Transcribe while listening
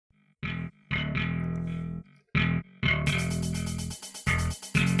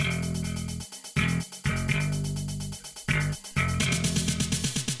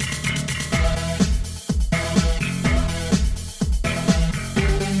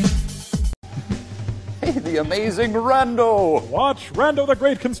The amazing Rando! Watch Rando the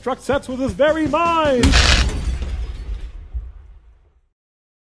Great construct sets with his very mind!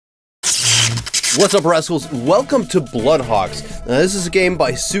 What's up, rascals? Welcome to Bloodhawks. Now, this is a game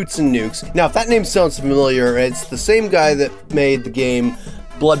by Suits and Nukes. Now, if that name sounds familiar, it's the same guy that made the game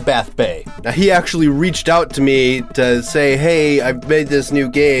Bloodbath Bay. Now, he actually reached out to me to say, hey, I've made this new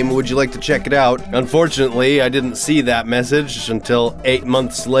game, would you like to check it out? Unfortunately, I didn't see that message until 8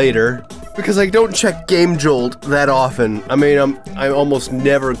 months later, because I don't check Game Jolt that often. I mean, I almost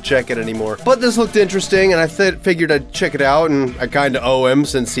never check it anymore. But this looked interesting, and I figured I'd check it out, and I kinda owe him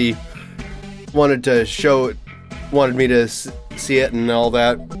since he wanted to show it, wanted me to see it and all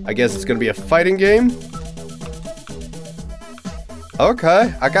that. I guess it's gonna be a fighting game.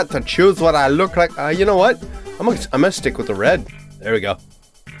 Okay, I got to choose what I look like. You know what? I'm gonna stick with the red. There we go.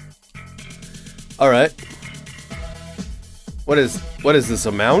 All right. What is this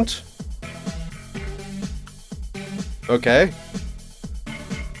amount? Okay.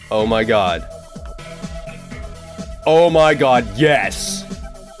 Oh my god. Oh my god, yes.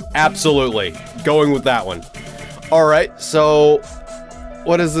 Absolutely. Going with that one. Alright, so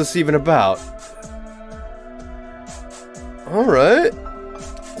what is this even about? Alright.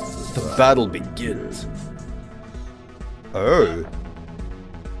 The battle begins. Oh.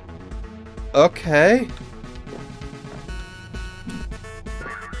 Okay.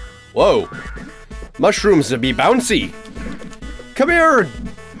 Whoa. Mushrooms to be bouncy. Come here,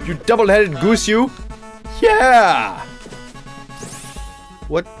 you double-headed goose, you. Yeah.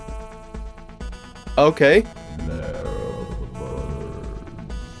 What? Okay.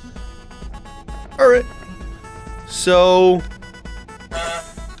 Alright. So...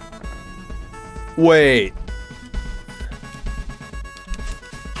 wait.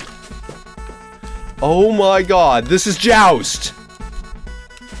 Oh my god, this is Joust!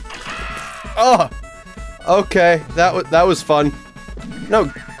 Oh! Okay, that was fun.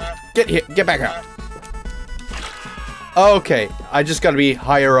 No, get back out. Okay, I just gotta be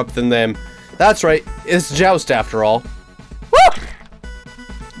higher up than them. That's right, it's Joust after all. Woo!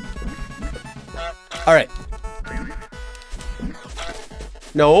 Alright.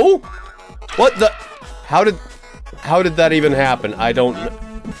 No? What the? How did that even happen? I don't know.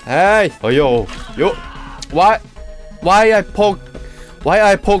 Hey! Oh, yo. Why I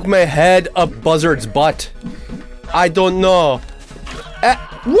poke my head up Buzzard's butt? I don't know.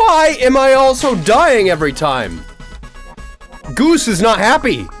 Why am I also dying every time? Goose is not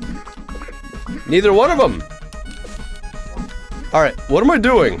happy. Neither one of them. Alright, what am I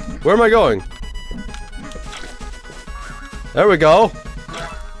doing? Where am I going? There we go.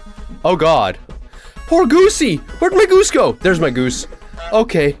 Oh god. Poor Goosey! Where'd my goose go? There's my goose.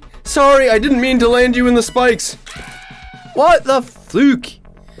 Okay. Sorry, I didn't mean to land you in the spikes. What the fluke?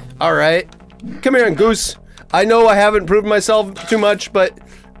 Alright. Come here, Goose. I know I haven't proved myself too much, but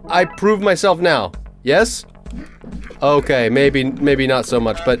I proved myself now. Yes? Okay, maybe not so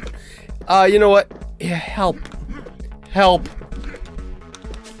much, but you know what? Yeah, help. Help.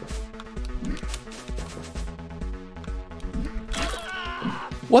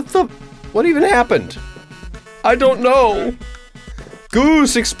 What even happened? I don't know.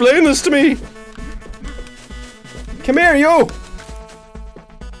 Goose, explain this to me. Come here, you.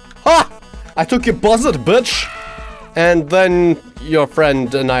 Ha! I took your buzzard, bitch. And then your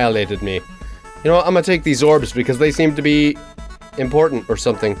friend annihilated me. You know what? I'm gonna take these orbs because they seem to be important or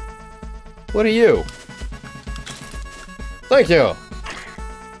something. What are you? Thank you.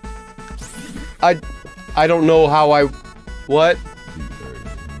 I don't know how I... What?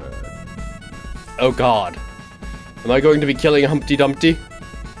 Oh god. Am I going to be killing Humpty Dumpty?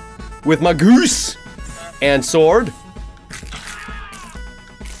 With my goose? And sword?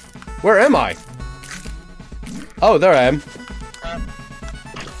 Where am I? Oh, there I am.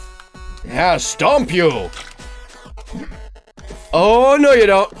 Yeah, stomp you! Oh, no you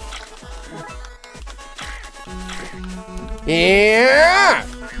don't. Yeah!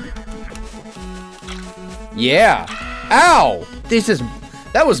 Yeah! Ow!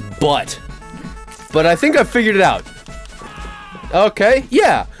 That was butt. But I think I figured it out. Okay,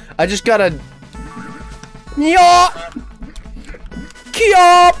 yeah. I just gotta... Yeah!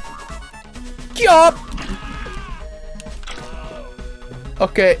 Kyop! Kyop!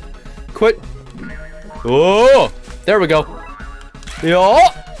 Okay. Quit. Oh! There we go.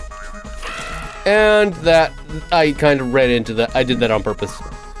 Yeah! And that... I kind of ran into that. I did that on purpose.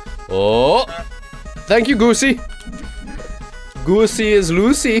 Oh! Thank you, Goosey. Goosey is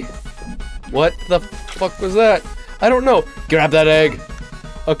Lucy. What the fuck was that? I don't know. Grab that egg.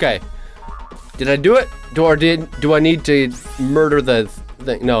 Okay. Did I do it? Do I need to murder the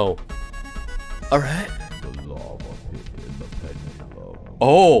thing? No. Alright.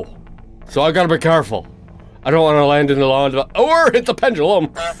 Oh, so I gotta be careful. I don't want to land in the lava or hit the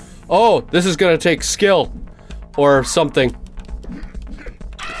pendulum. Oh, this is gonna take skill or something.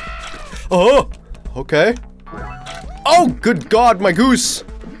 Oh, okay. Oh, good God, my goose.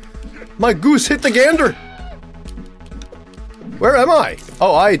 My goose hit the gander. Where am I?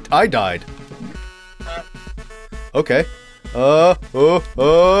 Oh, I died. Okay.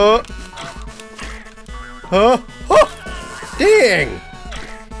 Dang!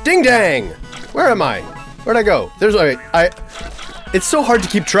 Ding dang! Where am I? Where'd I go? There's it's so hard to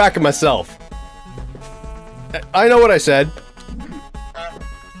keep track of myself. I know what I said.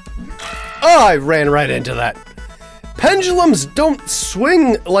 Oh, I ran right into that. Pendulums don't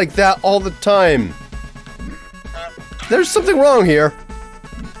swing like that all the time. There's something wrong here.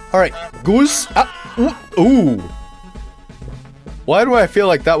 Alright, goose. Ooh. Why do I feel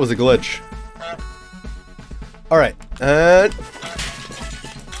like that was a glitch? Alright, and...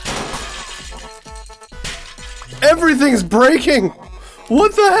 everything's breaking!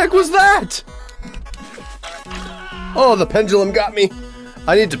 What the heck was that? Oh, the pendulum got me.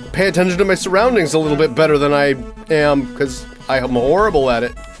 I need to pay attention to my surroundings a little bit better than I am, because I am horrible at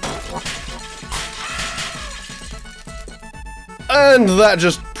it. And that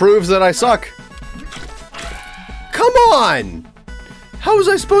just proves that I suck. Come on! How was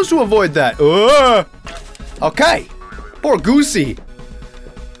I supposed to avoid that? Okay. Poor Goosey.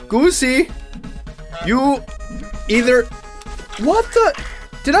 Goosey, you either... what the...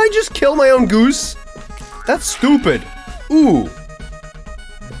 did I just kill my own goose? That's stupid. Ooh.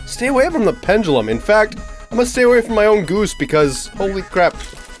 Stay away from the pendulum. In fact, I'm gonna stay away from my own goose because... holy crap.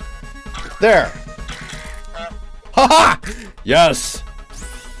 There. Haha! Yes!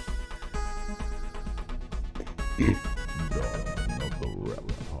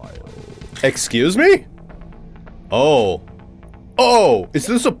 Excuse me? Oh. Oh, is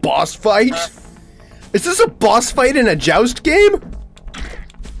this a boss fight? Is this a boss fight in a Joust game?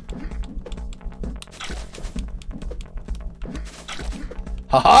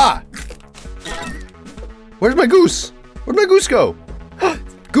 Haha! Where's my goose? Where'd my goose go?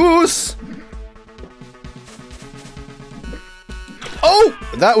 Goose! Oh!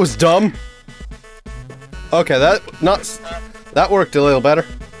 That was dumb. Okay, that worked a little better.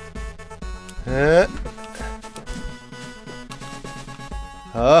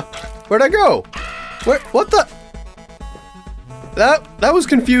 Where'd I go? What the? That was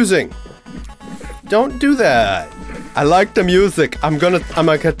confusing. Don't do that. I like the music. I'm gonna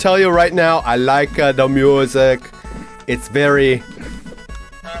tell you right now, I like the music. It's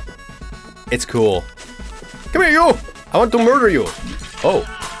cool. Come here, you! I want to murder you. Oh.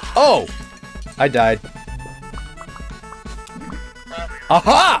 Oh! I died.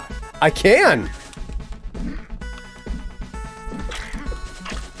 Aha! I can!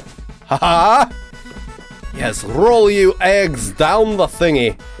 Haha! Yes, roll you eggs down the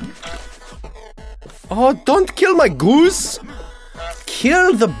thingy. Oh, don't kill my goose!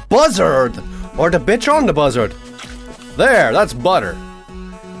 Kill the buzzard! Or the bitch on the buzzard. There, that's butter.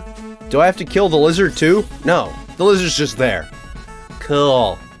 Do I have to kill the lizard too? No, the lizard's just there.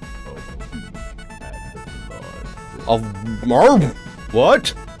 Cool.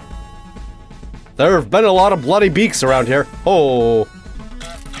 What? There have been a lot of bloody beaks around here. Oh.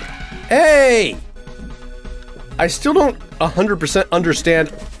 Hey! I still don't 100% understand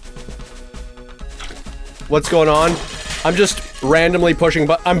what's going on. I'm just randomly pushing,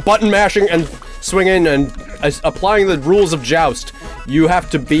 but I'm button mashing and swinging and applying the rules of Joust. You have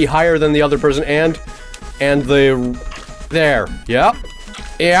to be higher than the other person and there. Yep.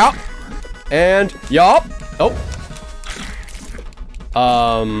 Yep. And yup. Oh.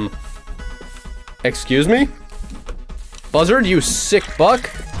 Excuse me? Buzzard, you sick buck?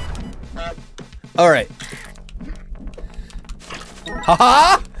 Alright.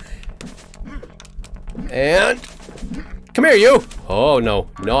 Haha! And... come here, you! Oh, no.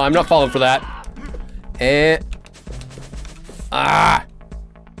 No, I'm not falling for that. And... ah!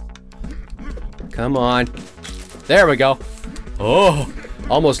 Come on. There we go. Oh!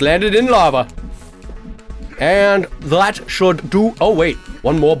 Almost landed in lava. And that should do... oh, wait.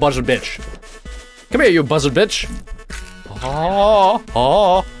 One more buzzard bitch. Come here, you buzzard bitch. Oh,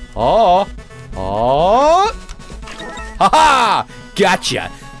 oh, oh, oh. Haha! Gotcha.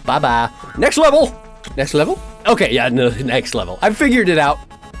 Bye-bye. Next level. Next level? Okay, yeah, no, next level. I figured it out.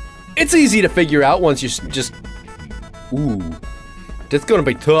 It's easy to figure out once you just... ooh. That's gonna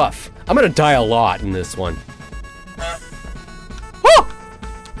be tough. I'm gonna die a lot in this one. Oh!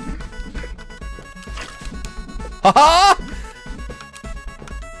 Haha!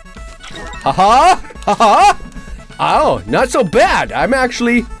 Haha! Haha! Oh, not so bad. I'm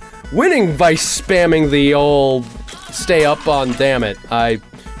actually winning by spamming the old stay up on damn it. I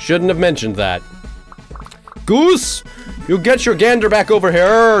shouldn't have mentioned that. Goose, you get your gander back over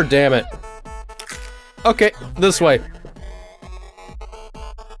here, damn it. Okay, this way.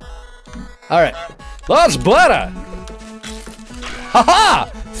 Alright, that's better. Haha!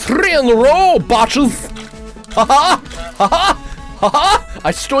 3 in a row, botches! Haha! Haha! Haha!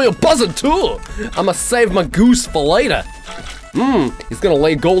 I stole your buzzard too! I'ma save my goose for later. He's gonna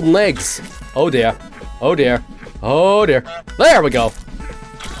lay golden eggs. Oh dear. Oh dear. Oh dear. There we go.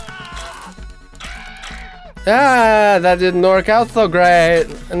 Ah, that didn't work out so great.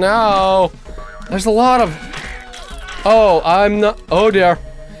 No. There's a lot of... Oh, I'm not... Oh dear.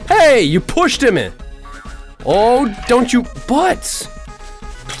 Hey, you pushed him in. Oh, don't you... Butts!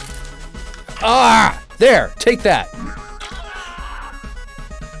 Ah! There, take that.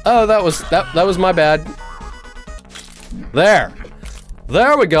 Oh, that was my bad. There.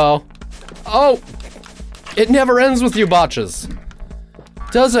 There we go. Oh! It never ends with you botches.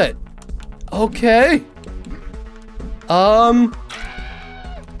 Does it? Okay.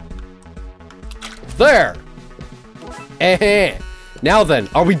 There. Eh. Now then,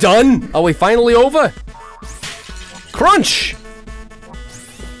 are we done? Are we finally over? Crunch!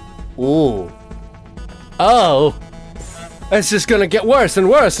 Ooh. Oh. It's just gonna get worse and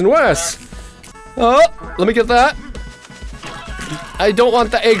worse and worse. Oh, let me get that. I don't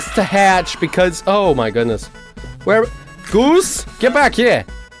want the eggs to hatch because, oh my goodness. Where, goose, get back here.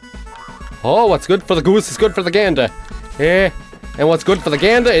 Oh, what's good for the goose is good for the gander. Eh, and what's good for the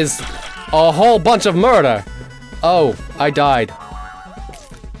gander is a whole bunch of murder. Oh, I died.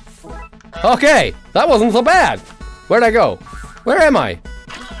 Okay, that wasn't so bad. Where'd I go? Where am I?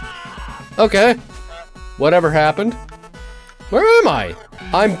 Okay, whatever happened. Where am I?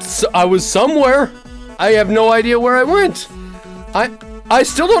 I was somewhere. I have no idea where I went. I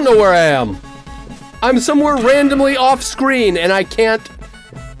still don't know where I am. I'm somewhere randomly off screen and I can't.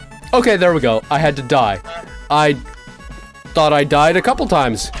 Okay, there we go. I had to die. I thought I died a couple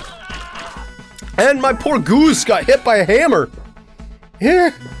times. And my poor goose got hit by a hammer.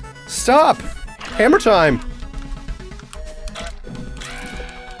 Here, stop. Hammer time.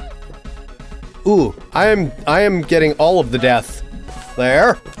 Ooh, I am getting all of the death.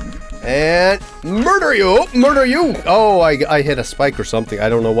 There. And murder you! Murder you! Oh, I hit a spike or something. I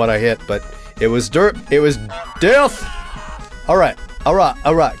don't know what I hit, but it was dirt. It was death! Alright, alright,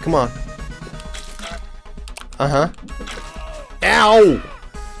 alright, come on. Uh-huh. Ow!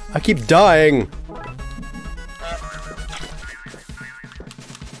 I keep dying.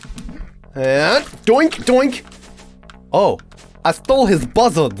 And doink, doink! Oh, I stole his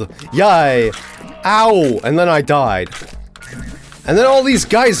buzzard! Yay! Ow! And then I died. And then all these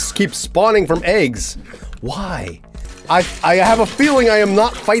guys keep spawning from eggs. Why? I have a feeling I am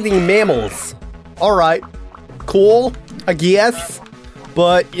not fighting mammals. Alright. Cool, I guess.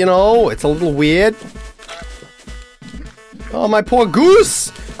 But, you know, it's a little weird. Oh, my poor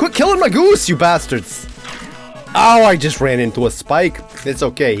goose! Quit killing my goose, you bastards! Oh, I just ran into a spike. It's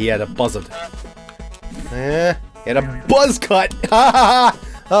okay, he had a buzzard. He had a buzz cut! Ha ha ha!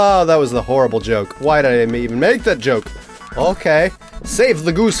 Oh, that was a horrible joke. Why did I even make that joke? Okay, save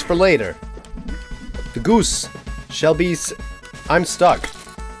the goose for later. The goose shall be I'm stuck.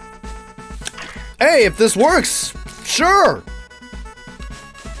 Hey, if this works, sure!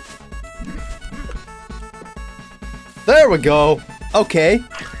 There we go. Okay.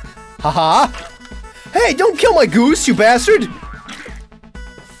 Haha. Hey, don't kill my goose, you bastard!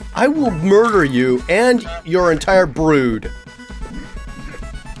 I will murder you and your entire brood.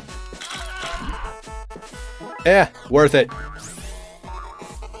 Eh, worth it.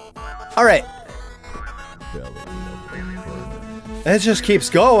 Alright. It just keeps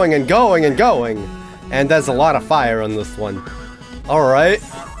going and going and going. And there's a lot of fire on this one. Alright.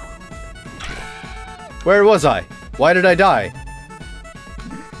 Where was I? Why did I die?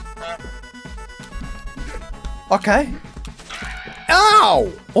 Okay.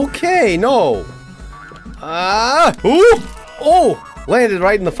 Ow! Okay, no. Ooh! Oh! Landed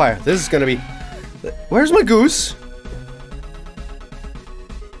right in the fire. This is gonna be... Where's my goose?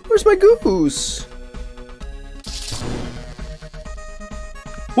 Where's my goose?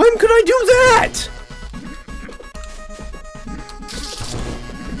 When could I do that?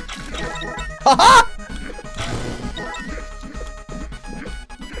 Haha!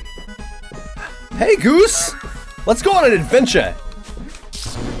 Hey, goose! Let's go on an adventure!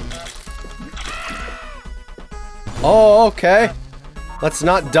 Oh, okay. Let's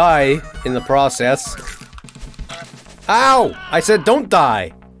not die in the process. Ow! I said don't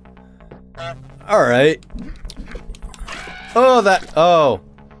die! Alright. Oh, that... Oh.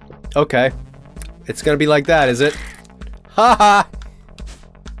 Okay. It's gonna be like that, is it? Haha!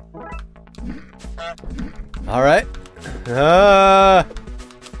 Alright.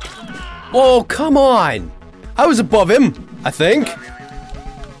 Oh, come on! I was above him, I think.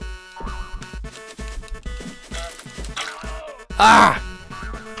 Ah!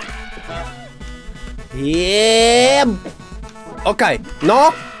 Yeah! Okay.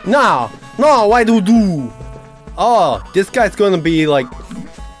 No! No! No! Why do? Oh, this guy's gonna be like...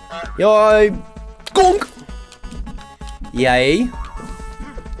 Yay! Gunk! Yay!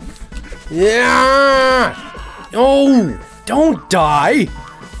 Yeah! Oh! Don't die!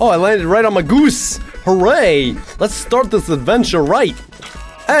 Oh, I landed right on my goose! Hooray! Let's start this adventure right!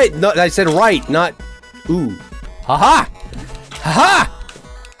 Hey! No, I said right, not... Ooh. Haha! Haha!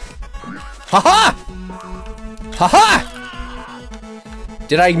 Haha! Haha!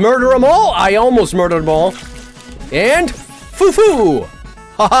 Did I murder them all? I almost murdered them all. And... Foo-foo!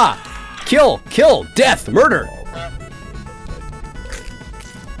 Haha! Kill! Kill! Death! Murder!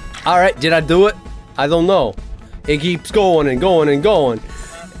 Alright, did I do it? I don't know. It keeps going and going and going.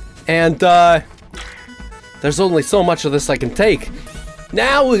 And, there's only so much of this I can take.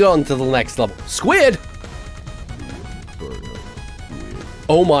 Now we go on to the next level. Squid!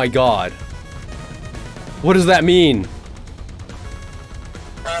 Oh my god. What does that mean?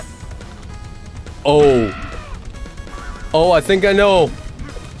 Oh. Oh, I think I know.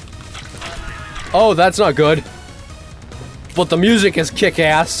 Oh, that's not good. But the music is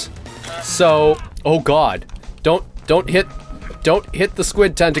kick-ass. So, oh god. Don't hit the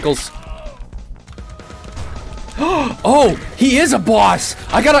squid tentacles. Oh, he is a boss.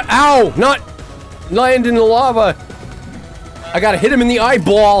 I gotta, ow, not land in the lava. I gotta hit him in the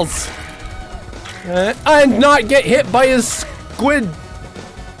eyeballs. And not get hit by his squid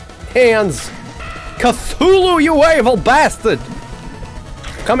hands. Cthulhu, you evil bastard.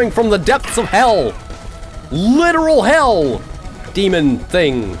 Coming from the depths of hell. Literal hell. Demon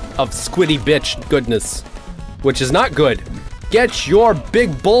thing of squiddy bitch goodness. Which is not good. Get your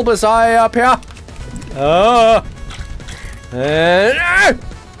big bulbous eye up here. And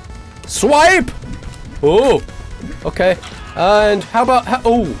swipe. Oh, okay. And how about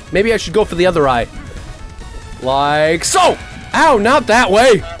oh, maybe I should go for the other eye. Like so. Ow, not that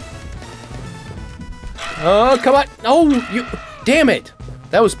way. Oh, come on. Oh, you, damn it.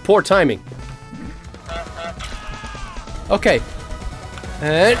 That was poor timing. Okay.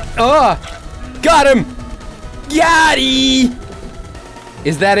 And got him. Yachty!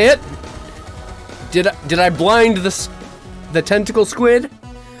 Is that it? Did I blind the tentacle squid?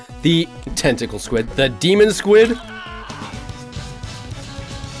 The tentacle squid. The demon squid?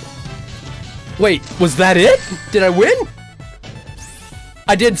 Wait, was that it? Did I win?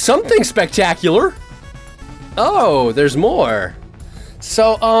 I did something spectacular. Oh, there's more.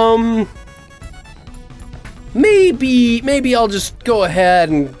 So, maybe I'll just go ahead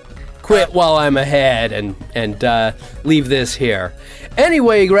and quit while I'm ahead and leave this here.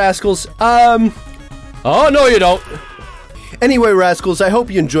 Anyway, rascals, oh, no you don't. Anyway, rascals, I hope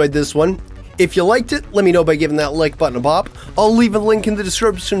you enjoyed this one. If you liked it, let me know by giving that like button a pop. I'll leave a link in the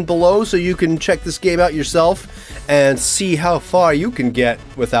description below so you can check this game out yourself and see how far you can get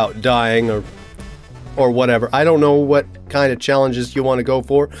without dying or whatever. I don't know what kind of challenges you want to go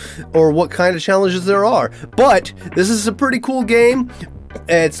for or what kind of challenges there are, but this is a pretty cool game.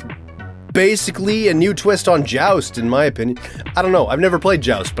 It's basically a new twist on Joust, in my opinion. I don't know, I've never played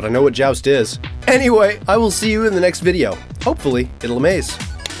Joust, but I know what Joust is. Anyway, I will see you in the next video. Hopefully, it'll amaze.